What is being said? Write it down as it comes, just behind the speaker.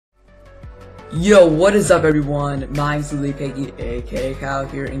Yo, what is up everyone? My name's Piggy, aka Kyle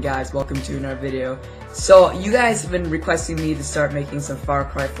here, and guys, welcome to another video. So, you guys have been requesting me to start making some Far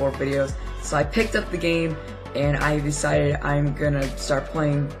Cry 4 videos, so I picked up the game, and I decided I'm gonna start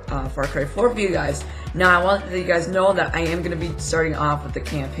playing Far Cry 4 for you guys. Now, I want to let you guys know that I am gonna be starting off with the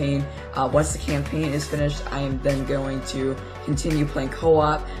campaign. Once the campaign is finished, I am then going to continue playing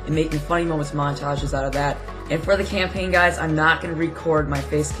co-op and making funny moments montages out of that. And for the campaign, guys, I'm not gonna record my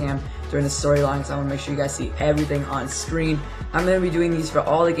face cam during the storyline, so I want to make sure you guys see everything on screen. I'm going to be doing these for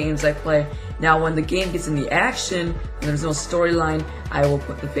all the games I play. Now, when the game gets in the action and there's no storyline, I will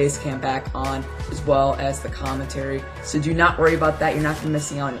put the face cam back on as well as the commentary. So do not worry about that. You're not going to be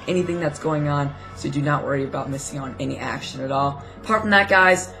missing out on anything that's going on. So do not worry about missing out on any action at all. Apart from that,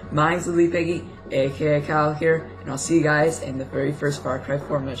 guys, my name's Piggy, aka Kyle here, and I'll see you guys in the very first Far Cry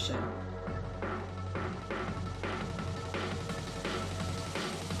 4 mission.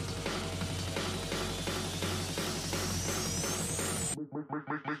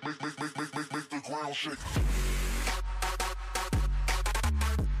 Make the ground shake.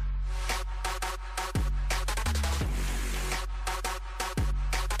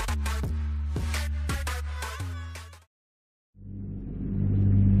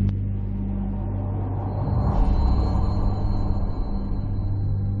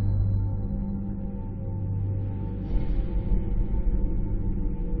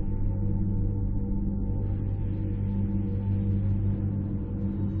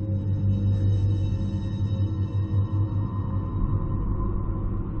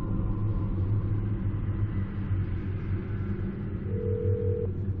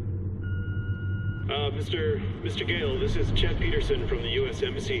 Mr. Gale, this is Chet Peterson from the U.S.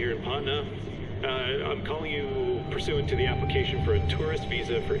 Embassy here in Patna. I'm calling you pursuant to the application for a tourist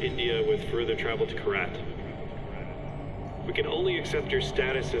visa for India with further travel to Karat. We can only accept your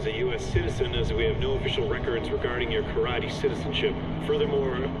status as a U.S. citizen as we have no official records regarding your Karate citizenship.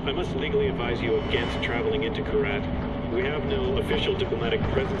 Furthermore, I must legally advise you against traveling into Karat. We have no official diplomatic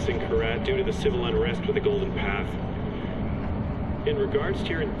presence in Karat due to the civil unrest with the Golden Path. In regards to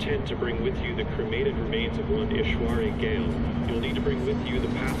your intent to bring with you the cremated remains of one Ishwari Gale, you'll need to bring with you the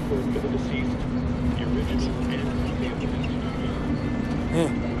passport for the deceased, the original and copy of the Hey,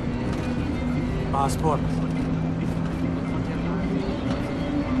 passport.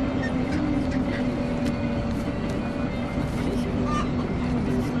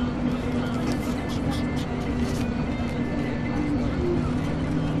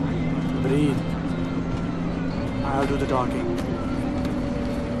 Breathe. I'll do the talking.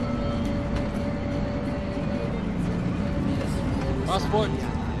 Passport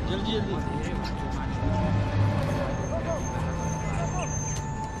जल्दी जल्दी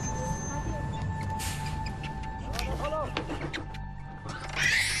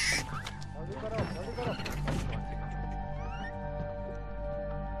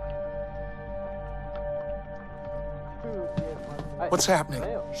What's happening?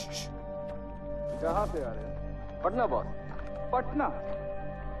 कहाँ से आ रहे हैं? Patna boss. Patna?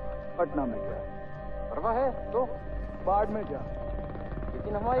 Patna में क्या? परवाह है तो बाढ़ में जा।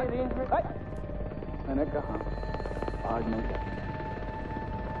 लेकिन हमारी रेंज में मैंने कहा आज नहीं क्या?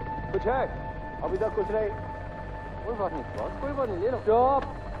 कुछ है? अभी तक कुछ नहीं। कोई बात नहीं बॉस, कोई बात नहीं, ले लो। चुप।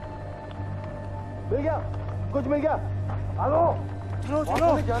 मिल गया? कुछ मिल गया? आलो। चलो चलो।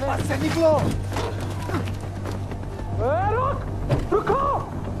 बस से निकलो। रुक! रुको!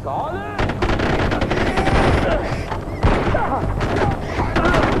 साले!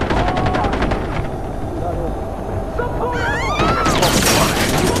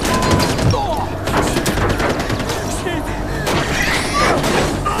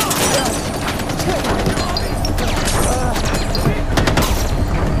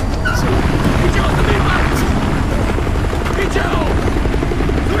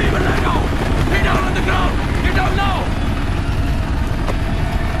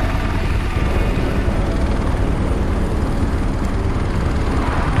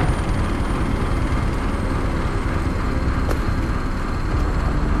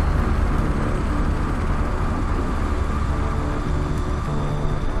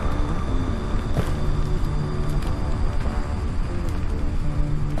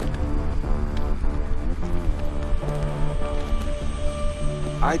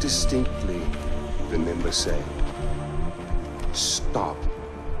 I distinctly remember saying, stop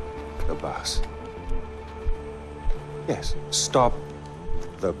the bus. Yes, stop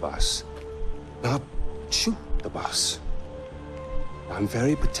the bus. Not shoot the bus. I'm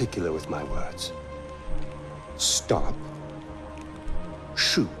very particular with my words. Stop.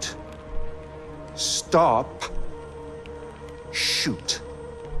 Shoot. Stop. Shoot.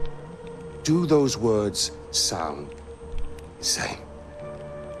 Do those words sound the same?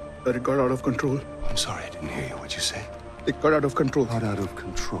 That it got out of control. I'm sorry, I didn't hear you. What'd you say? It got out of control. Got out of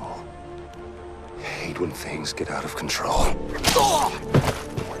control. I hate when things get out of control.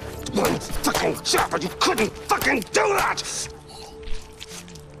 One fucking job, and you couldn't fucking do that!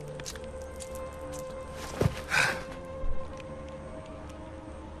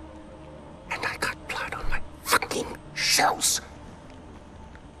 And I got blood on my fucking shells.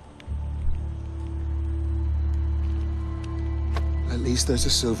 At least there's a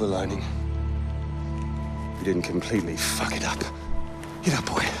silver lining. You didn't completely fuck it up. Get up,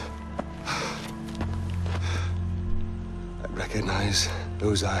 boy. I'd recognize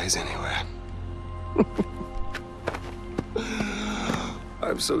those eyes anywhere.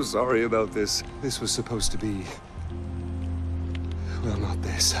 I'm so sorry about this. This was supposed to be... well, not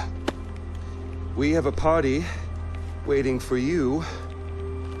this. We have a party waiting for you,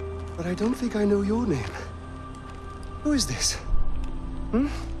 but I don't think I know your name. Who is this? Hmm?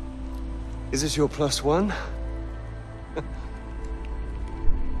 Is this your +1?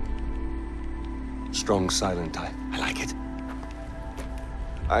 Strong, silent type. I like it.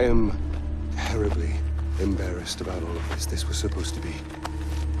 I am terribly embarrassed about all of this. This was supposed to be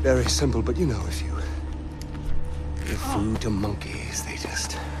very simple, but you know, if you give food to monkeys, they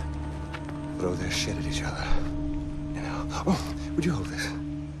just throw their shit at each other. You know? Oh, would you hold this?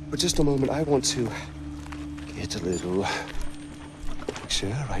 For just a moment, I want to get a little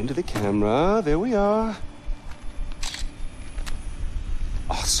picture right into the camera. There we are.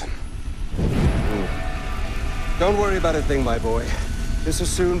 Awesome. Don't worry about a thing, my boy. This will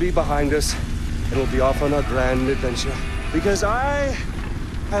soon be behind us, and we'll be off on our grand adventure. Because I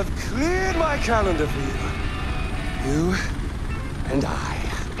have cleared my calendar for you. You and I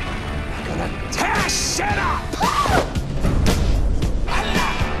are gonna tear shit up!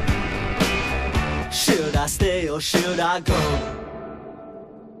 Should I stay or should I go?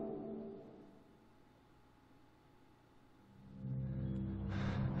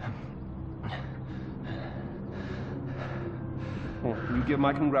 You give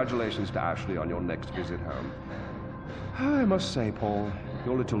my congratulations to Ashley on your next visit home. I must say, Paul,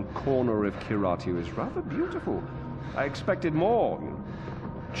 your little corner of Kiratu is rather beautiful. I expected more.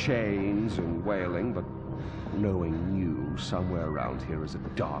 Chains and wailing, but knowing you, somewhere around here is a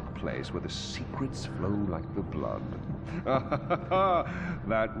dark place where the secrets flow like the blood.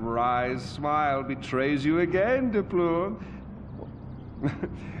 That wry smile betrays you again, Duploon.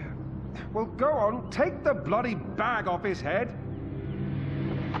 Well, go on, take the bloody bag off his head.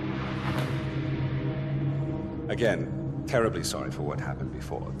 Again, terribly sorry for what happened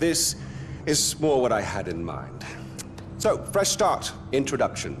before. This is more what I had in mind. So, fresh start.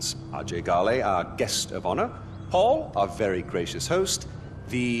 Introductions. Ajay Gale, our guest of honor. Paul, our very gracious host.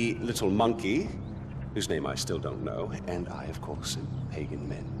 The little monkey, whose name I still don't know. And I, of course, am Pagan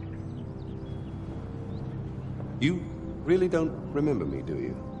Min. You really don't remember me, do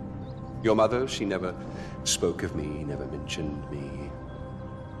you? Your mother, she never spoke of me, never mentioned me.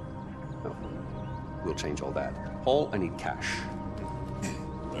 No. We'll change all that. Paul, I need cash.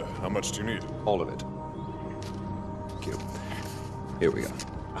 How much do you need? All of it. Thank you. Here we go.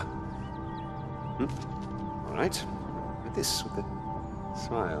 All right. With this, with the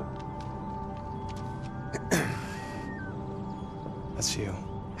smile. That's you.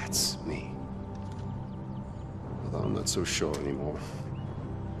 That's me. Although I'm not so sure anymore.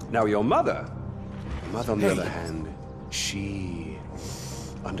 Now, your mother, on the other hand, she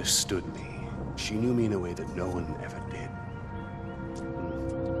understood me. She knew me in a way that no one ever did.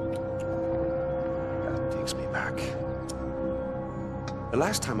 That takes me back. The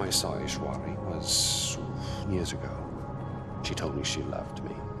last time I saw Ishwari was years ago. She told me she loved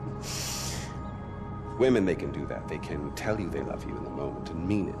me. Women, they can do that. They can tell you they love you in the moment and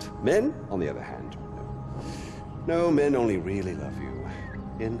mean it. Men, on the other hand, no, men only really love you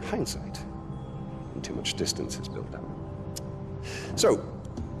in hindsight. And too much distance is built up. So,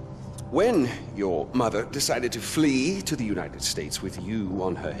 when your mother decided to flee to the United States with you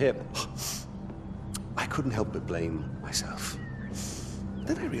on her hip, I couldn't help but blame myself.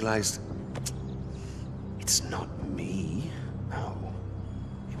 Then I realized, it's not me. No.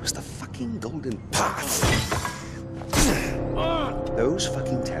 It was the fucking Golden Path. Those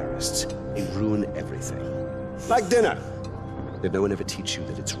fucking terrorists, they ruin everything. Like dinner. Did no one ever teach you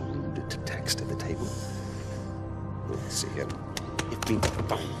that it's rude to text at the table? Let's see here.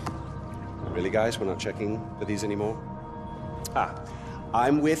 Really, guys? We're not checking for these anymore?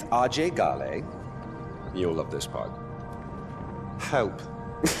 I'm with Ajay Gale. You'll love this part. Help.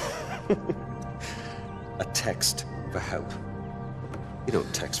 A text for help. You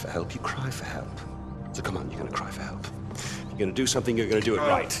don't text for help, you cry for help. So come on, you're gonna cry for help. You're gonna do something, you're gonna do it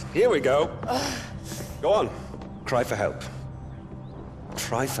right. Here we go. Go on. Cry for help.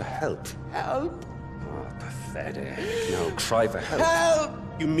 Cry for help. Help! Oh, pathetic. No, cry for help. Help!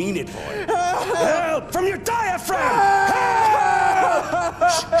 You mean it, boy. Help! From your diaphragm! Help!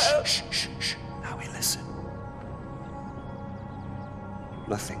 Shh, shh, shh, shh. Now we listen.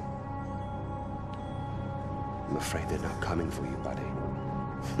 Nothing. I'm afraid they're not coming for you, buddy.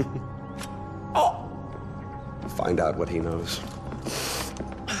 Oh! Find out what he knows.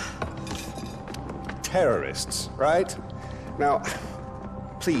 Terrorists, right? Now,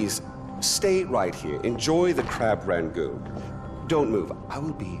 please, stay right here. Enjoy the crab rangoon. Don't move. I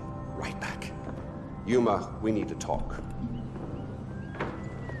will be right back. Yuma, we need to talk.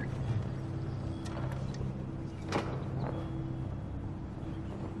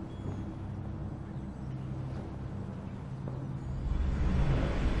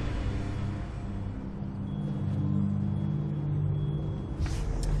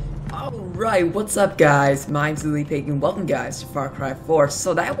 Alright, what's up guys? Mine's Piggy and welcome guys to Far Cry 4.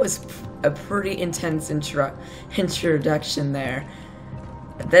 So that was a pretty intense introduction there.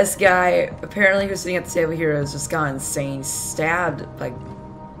 This guy, apparently who's sitting at the table here, has just gone insane. He stabbed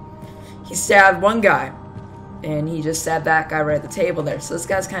one guy, and he just stabbed that guy right at the table there. So this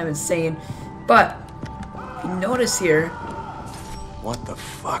guy's kind of insane. But, if you notice here... What the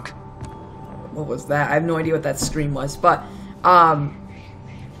fuck? What was that? I have no idea what that scream was, but,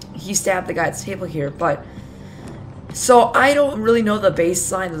 he stabbed the guy at the table here, but so I don't really know the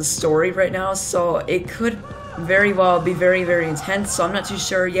baseline of the story right now, so it could very well be very, very intense, so I'm not too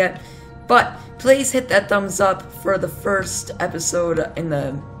sure yet. But please hit that thumbs up for the first episode in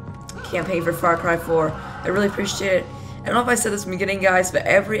the campaign for Far Cry 4. I really appreciate it. I don't know if I said this in the beginning, guys, but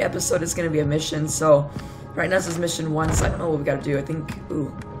every episode is going to be a mission, so right now this is mission 1, so I don't know what we got to do. I think,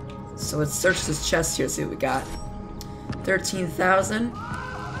 ooh, so let's search this chest here, see what we got. 13,000.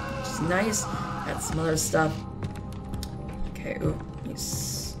 Nice. Got some other stuff. Okay, ooh,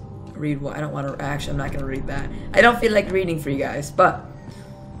 let's read what I don't want to. Actually, I'm not gonna read that. I don't feel like reading for you guys, but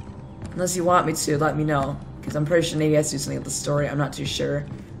unless you want me to, let me know, because I'm pretty sure maybe I have to do something with the story. I'm not too sure,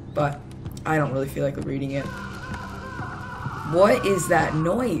 but I don't really feel like reading it. What is that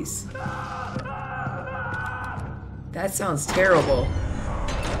noise? That sounds terrible.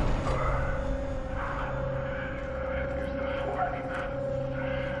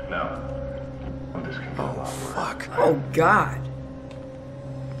 Oh god.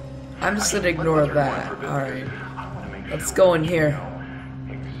 I'm just gonna ignore that. Alright. Let's go in here.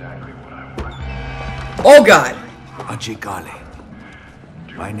 Oh god! Ajikale.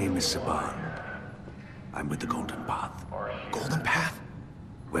 My name is Saban. I'm with the Golden Path. Golden Path?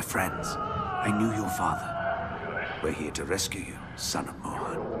 We're friends. I knew your father. We're here to rescue you, son of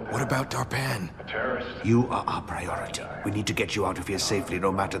Mohan. What about Darpan? You are our priority. We need to get you out of here safely,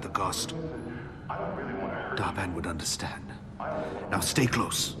 no matter the cost. Darpan would understand. Now stay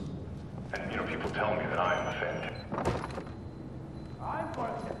close. And you know, people tell me that I am offended. I'm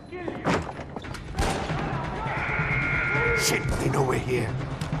going to kill you. Shit, they know we're here.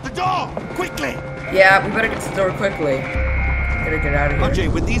 The door! Quickly! Yeah, we better get to the door quickly. Better get out of here.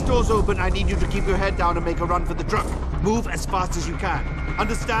 Ajay, with these doors open, I need you to keep your head down and make a run for the truck. Move as fast as you can.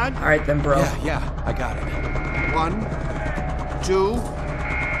 Understand? Alright then, bro. Yeah, I got it. 1, 2,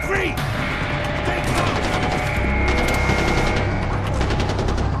 3! Take off!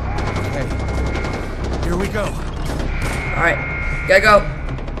 Here we go. Alright, gotta go.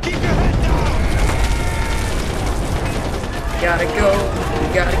 Keep your head down! Gotta go. We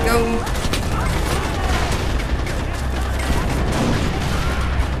gotta go.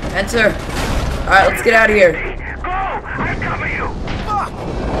 Enter. Alright, let's get out of here. Go! I cover you!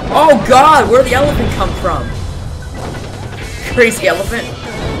 Oh god, where'd the elephant come from? Crazy elephant.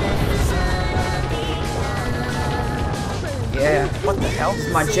 Yeah. What the hell? This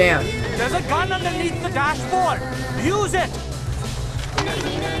is my jam. There's a gun underneath the dashboard. Use it.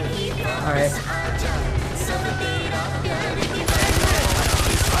 Alright.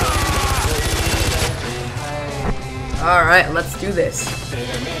 Alright, let's do this.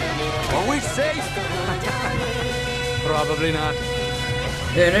 Are we safe? Probably not.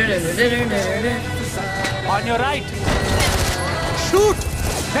 On your right. Shoot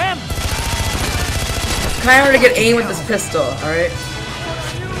them. Kinda hard to get aim with this pistol, alright?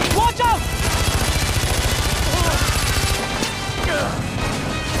 Watch out!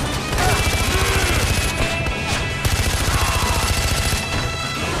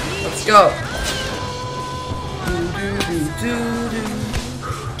 Let's go.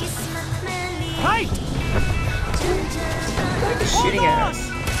 Right! shooting at us?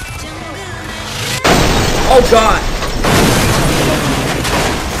 Oh god!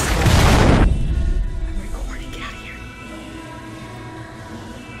 I'm recording, get out of here.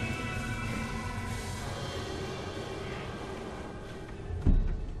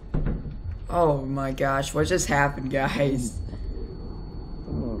 Oh my gosh, what just happened, guys?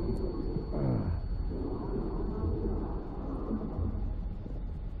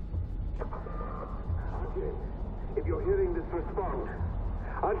 If you're hearing this, respond.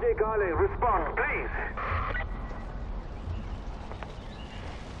 Ajay Gale, respond, please.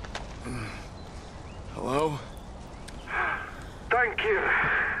 Hello? Thank you.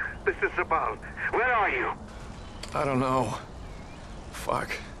 This is Sabal. Where are you? I don't know.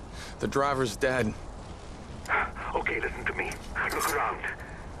 Fuck. The driver's dead. Okay, listen to me. Look around.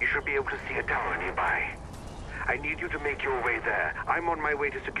 You should be able to see a tower nearby. I need you to make your way there. I'm on my way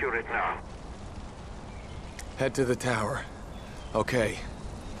to secure it now. Head to the tower. Okay.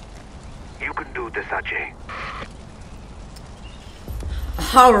 You can do this, Ajay.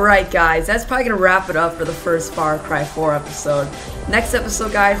 Alright guys, that's probably going to wrap it up for the first Far Cry 4 episode. Next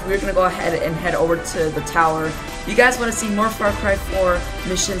episode guys, we're going to go ahead and head over to the tower. If you guys want to see more Far Cry 4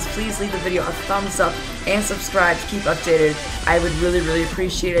 missions, please leave the video a thumbs up and subscribe to keep updated. I would really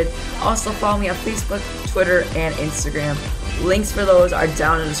appreciate it. Also follow me on Facebook, Twitter, and Instagram. Links for those are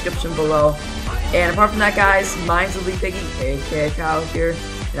down in the description below. And apart from that guys, mine's Piggy, aka Kyle here,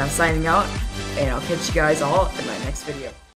 and I'm signing out, and I'll catch you guys all in my next video.